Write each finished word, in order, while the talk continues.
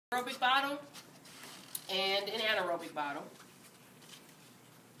aerobic bottle and an anaerobic bottle.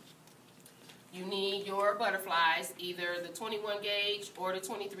 You need your butterflies, either the 21 gauge or the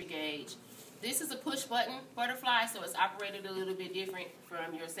 23 gauge. This is a push button butterfly, so it's operated a little bit different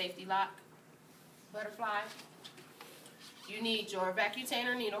from your safety lock butterfly. You need your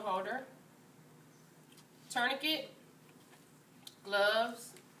Vacutainer needle holder, tourniquet,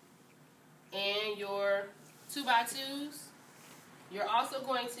 gloves, and your 2x2s. You're also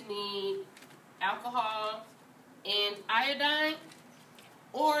going to need alcohol and iodine,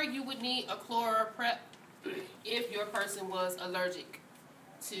 or you would need a chloraprep if your person was allergic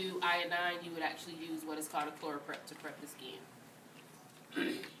to iodine. You would actually use what is called a chloraprep to prep the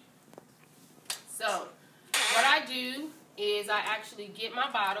skin. So, what I do is I actually get my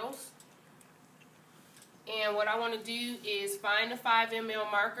bottles, and what I want to do is find the 5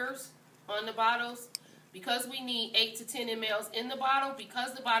 ml markers on the bottles. Because we need 8 to 10 mLs in the bottle,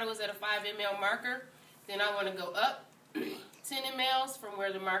 because the bottle is at a 5 ml marker, then I want to go up 10 mLs from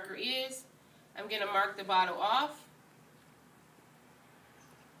where the marker is. I'm going to mark the bottle off.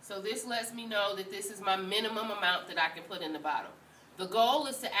 So this lets me know that this is my minimum amount that I can put in the bottle. The goal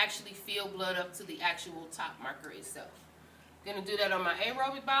is to actually fill blood up to the actual top marker itself. I'm going to do that on my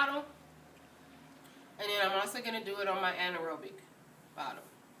aerobic bottle, and then I'm also going to do it on my anaerobic bottle.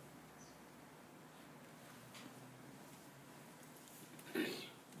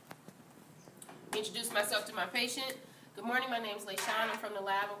 Introduce myself to my patient. Good morning, my name is Layshawn. I'm from the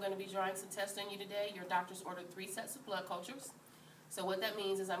lab. I'm going to be drawing some tests on you today. Your doctor's ordered 3 sets of blood cultures. So what that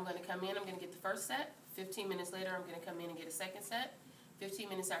means is I'm going to come in, I'm going to get the first set. 15 minutes later, I'm going to come in and get a second set. 15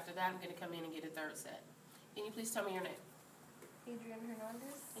 minutes after that, I'm going to come in and get a third set. Can you please tell me your name? Adrian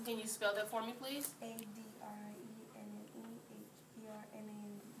Hernandez. And can you spell that for me, please? ADRIENNEHERNANDEZ.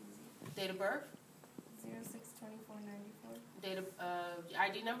 Date of birth? 06/24/94. Date of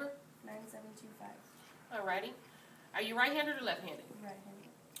ID number? 9725. Alrighty. Are you right-handed or left-handed?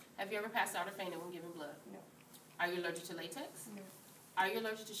 Right-handed. Have you ever passed out or fainted when giving blood? No. Are you allergic to latex? No. Are you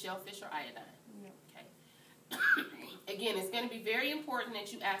allergic to shellfish or iodine? No. Okay. Again, it's going to be very important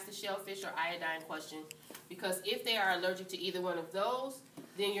that you ask the shellfish or iodine question, because if they are allergic to either one of those,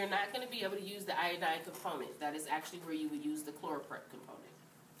 then you're not going to be able to use the iodine component. That is actually where you would use the chloraprep component.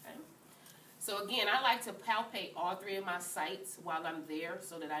 Okay? So again, I like to palpate all 3 of my sites while I'm there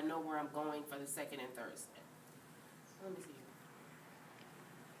so that I know where I'm going for the second and third set. Let me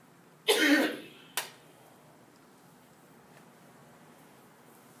see.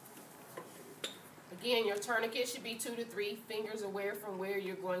 Again, your tourniquet should be 2 to 3 fingers away from where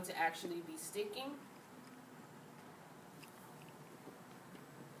you're going to actually be sticking.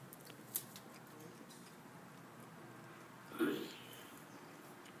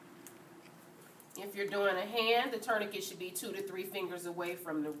 If you're doing a hand, the tourniquet should be 2 to 3 fingers away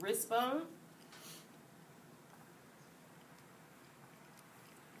from the wrist bone.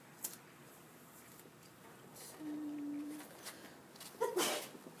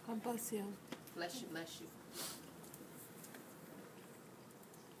 Compulsion. Bless you, bless you.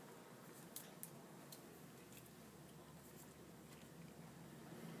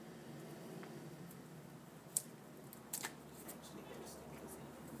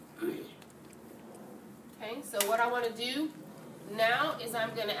 Okay, so what I want to do now is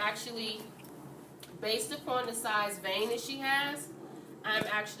I'm going to actually, based upon the size vein that she has, I'm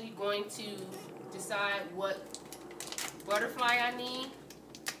actually going to decide what butterfly I need.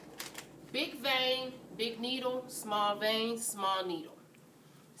 Big vein, big needle, small vein, small needle.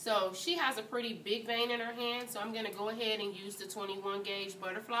 So she has a pretty big vein in her hand, so I'm going to go ahead and use the 21 gauge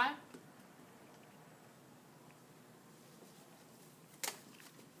butterfly.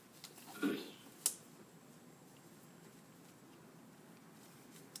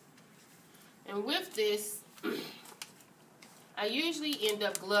 And with this, I usually end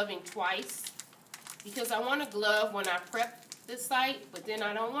up gloving twice, because I want to glove when I prep the site, but then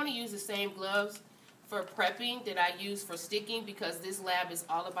I don't want to use the same gloves for prepping that I use for sticking, because this lab is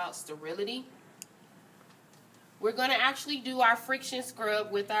all about sterility. We're going to actually do our friction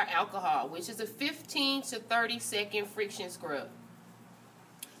scrub with our alcohol, which is a 15 to 30 second friction scrub.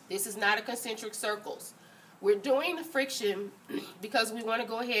 This is not a concentric circles. We're doing the friction because we want to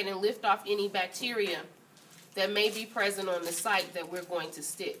go ahead and lift off any bacteria that may be present on the site that we're going to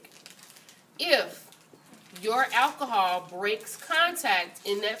stick. If your alcohol breaks contact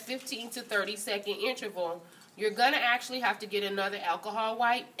in that 15 to 30 second interval, you're going to actually have to get another alcohol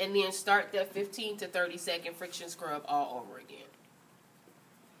wipe and then start that 15 to 30 second friction scrub all over again.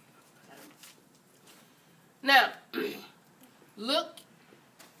 Now, look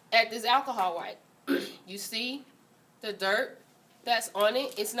at this alcohol wipe. You see the dirt that's on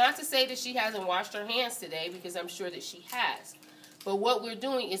it. It's not to say that she hasn't washed her hands today, because I'm sure that she has. But what we're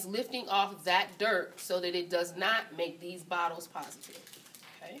doing is lifting off that dirt so that it does not make these bottles positive.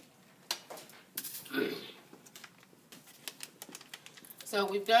 Okay? So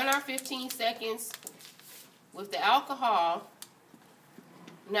we've done our 15 seconds with the alcohol.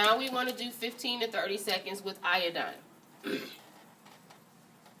 Now we want to do 15 to 30 seconds with iodine.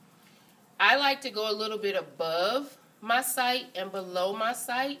 I like to go a little bit above my site and below my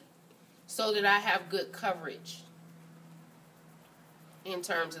site so that I have good coverage in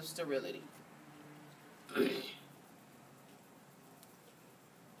terms of sterility.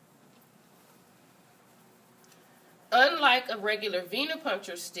 Unlike a regular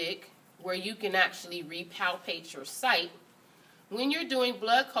venipuncture stick, where you can actually repalpate your site, when you're doing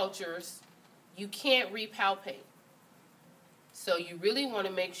blood cultures, you can't repalpate. So you really want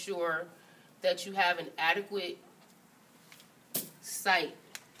to make sure that you have an adequate site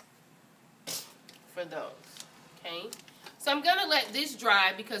for those. Okay? So I'm going to let this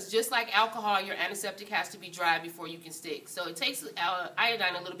dry, because just like alcohol, your antiseptic has to be dry before you can stick. So it takes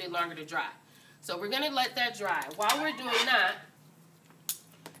iodine a little bit longer to dry. So we're going to let that dry. While we're doing that,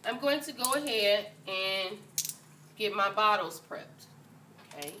 I'm going to go ahead and get my bottles prepped.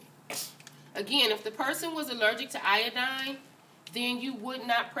 Okay? Again, if the person was allergic to iodine, then you would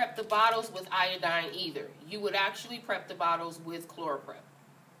not prep the bottles with iodine either. You would actually prep the bottles with chloraprep.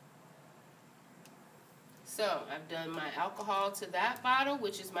 So I've done my alcohol to that bottle,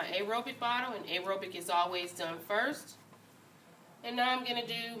 which is my aerobic bottle, and aerobic is always done first. And now I'm going to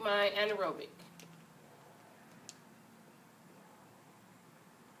do my anaerobic.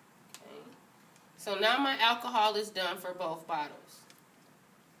 Okay. So now my alcohol is done for both bottles.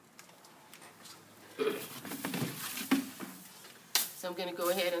 So I'm going to go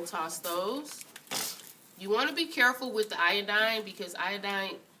ahead and toss those. You want to be careful with the iodine, because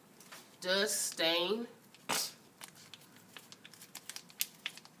iodine does stain.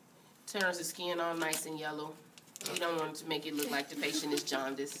 Turns the skin all nice and yellow. We don't want to make it look like the patient is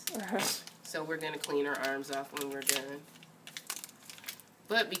jaundiced. So we're going to clean our arms off when we're done.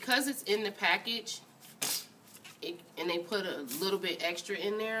 But because it's in the package, and they put a little bit extra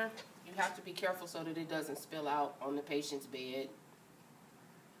in there, you have to be careful so that it doesn't spill out on the patient's bed.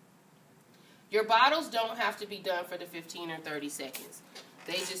 Your bottles don't have to be done for the 15 or 30 seconds.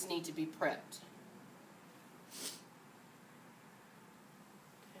 They just need to be prepped.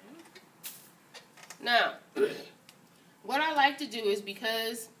 Okay. Now, what I like to do is,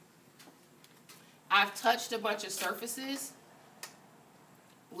 because I've touched a bunch of surfaces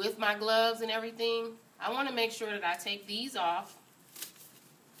with my gloves and everything, I want to make sure that I take these off.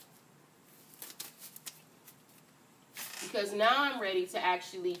 Because now I'm ready to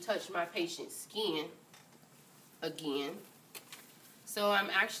actually touch my patient's skin again. So I'm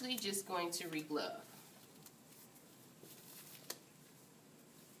actually just going to reglove.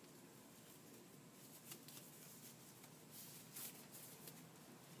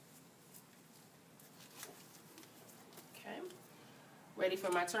 Okay. Ready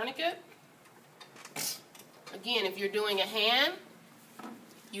for my tourniquet? Again, if you're doing a hand,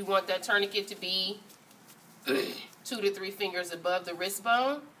 you want that tourniquet to be 2 to 3 fingers above the wrist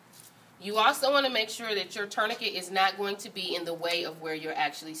bone. You also want to make sure that your tourniquet is not going to be in the way of where you're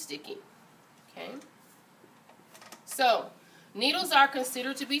actually sticking. Okay? So, needles are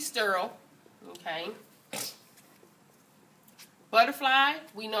considered to be sterile. Okay? Butterfly,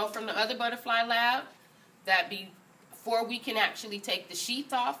 we know from the other butterfly lab that before we can actually take the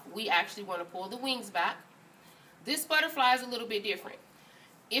sheath off, we actually want to pull the wings back. This butterfly is a little bit different.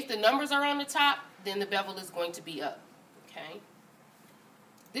 If the numbers are on the top, then the bevel is going to be up. Okay?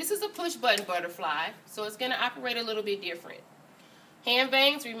 This is a push button butterfly, so it's going to operate a little bit different. Hand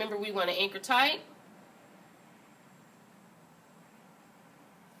veins, remember we want to anchor tight.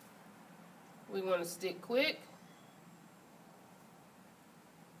 We want to stick quick.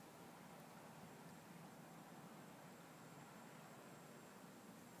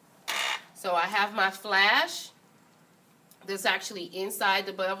 So I have my flash that's actually inside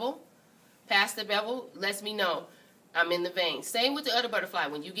the bevel. Past the bevel lets me know I'm in the vein. Same with the other butterfly.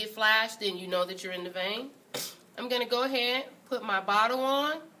 When you get flashed, then you know that you're in the vein. I'm going to go ahead, put my bottle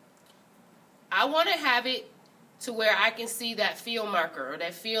on. I want to have it to where I can see that field marker or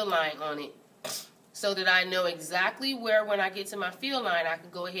that field line on it, so that I know exactly where, when I get to my field line, I can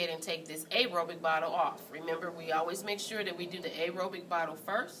go ahead and take this aerobic bottle off. Remember, we always make sure that we do the aerobic bottle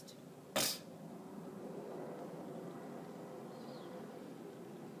first.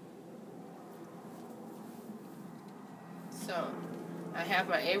 So, I have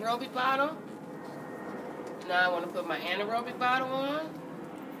my aerobic bottle. Now I want to put my anaerobic bottle on.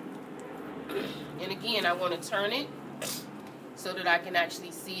 And again, I want to turn it so that I can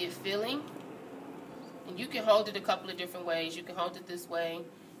actually see it filling. And you can hold it a couple of different ways. You can hold it this way.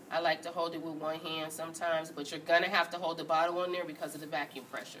 I like to hold it with one hand sometimes, but you're going to have to hold the bottle on there because of the vacuum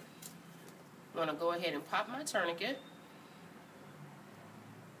pressure. I'm going to go ahead and pop my tourniquet.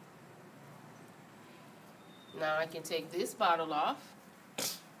 Now I can take this bottle off.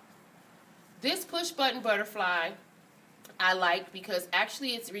 This push button butterfly I like because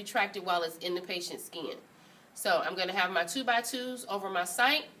actually it's retracted while it's in the patient's skin. So I'm going to have my 2x2s over my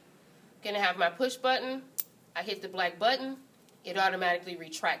site. Going to have my push button. I hit the black button. It automatically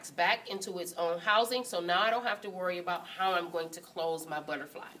retracts back into its own housing. So now I don't have to worry about how I'm going to close my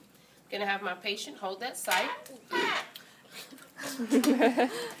butterfly. Going to have my patient hold that site.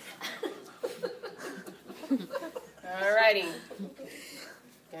 Alrighty.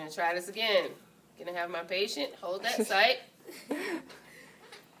 Going to try this again. Going to have my patient hold that site.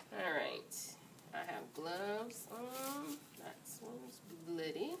 Alright. I have gloves on. That one's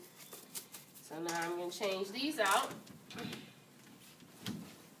bloody. So now I'm going to change these out.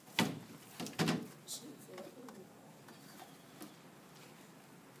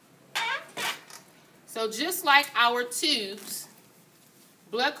 So just like our tubes,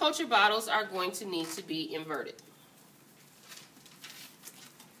 blood culture bottles are going to need to be inverted.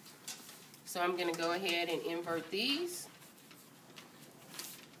 So I'm going to go ahead and invert these.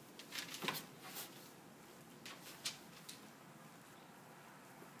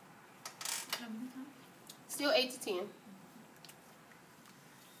 Still 8 to 10.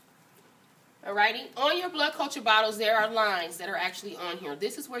 Alrighty, on your blood culture bottles, there are lines that are actually on here.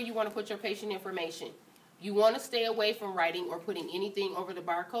 This is where you want to put your patient information. You want to stay away from writing or putting anything over the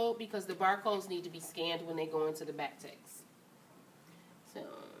barcode because the barcodes need to be scanned when they go into the back text. So,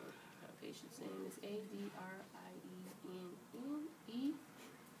 my patient's name is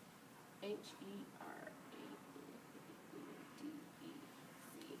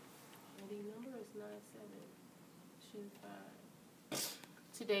A-D-R-I-E-N-N-E-H-E-R-A-N-D-E-C. ID number is 9725.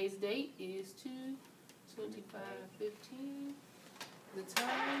 Today's date is 2/25/15. The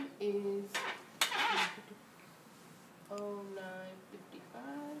time is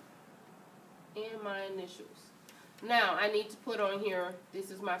 09:55. And my initials. Now I need to put on here, this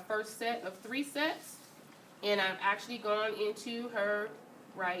is my first set of 3 sets. And I've actually gone into her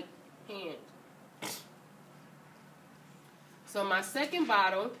right hand. So my second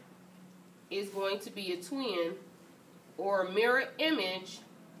bottle is going to be a twin or a mirror image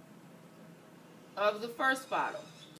of the first bottle.